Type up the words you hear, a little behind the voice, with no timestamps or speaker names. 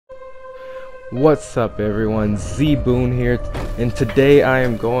What's up everyone, Z-Boon here, and today I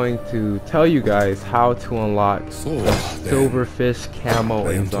am going to tell you guys how to unlock the Silverfish camo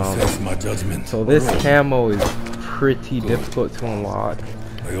in Zombies. So this camo is pretty difficult to unlock.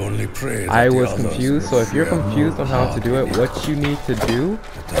 I was confused, so if you're confused on how to do it, what you need to do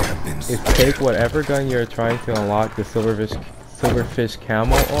is take whatever gun you're trying to unlock the Silverfish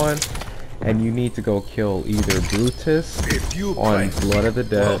camo on, and you need to go kill either Brutus on Blood of the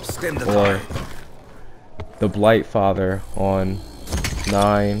Dead or the Blight Father on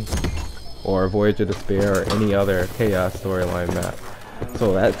 9 or Voyage of Despair or any other Chaos storyline map.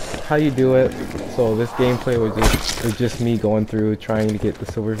 So that's how you do it. was this gameplay was just me going through trying to get the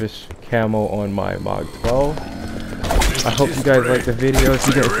Silverfish camo on my Mod 12. I hope you guys like the video. If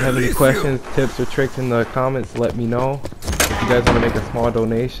you guys have any questions, tips, or tricks in the comments, let me know. If you guys want to make a small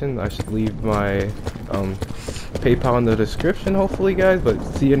donation, I should leave my PayPal in the description, hopefully, guys. But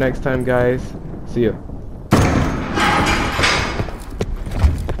see you next time, guys. See ya.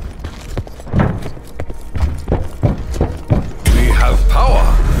 We have power.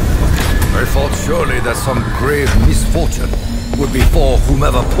 I thought surely that some grave misfortune would befall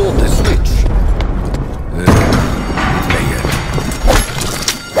whomever pulled the switch.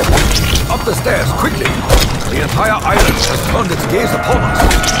 Up the stairs, quickly! The entire island has turned its gaze upon us.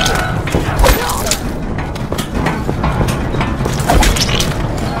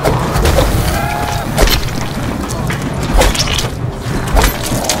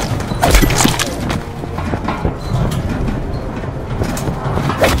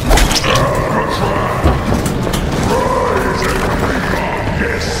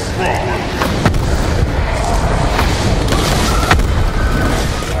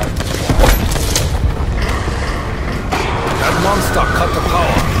 Monster cut the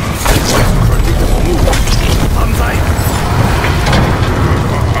power. Predictable move. Banzai.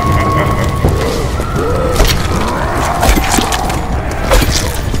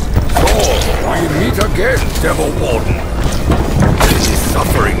 So, we meet again, Devil Warden. It is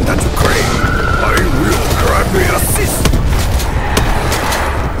suffering that you crave. I will gladly assist.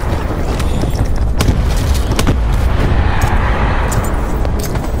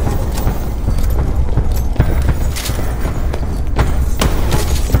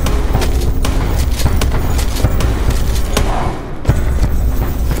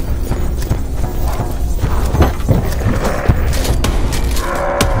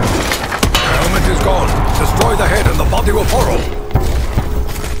 Destroy the head and the body will follow.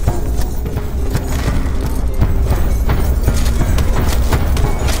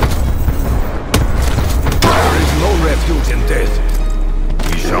 There is no refuge in death.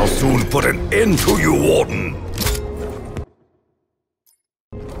 We shall soon put an end to you, Warden.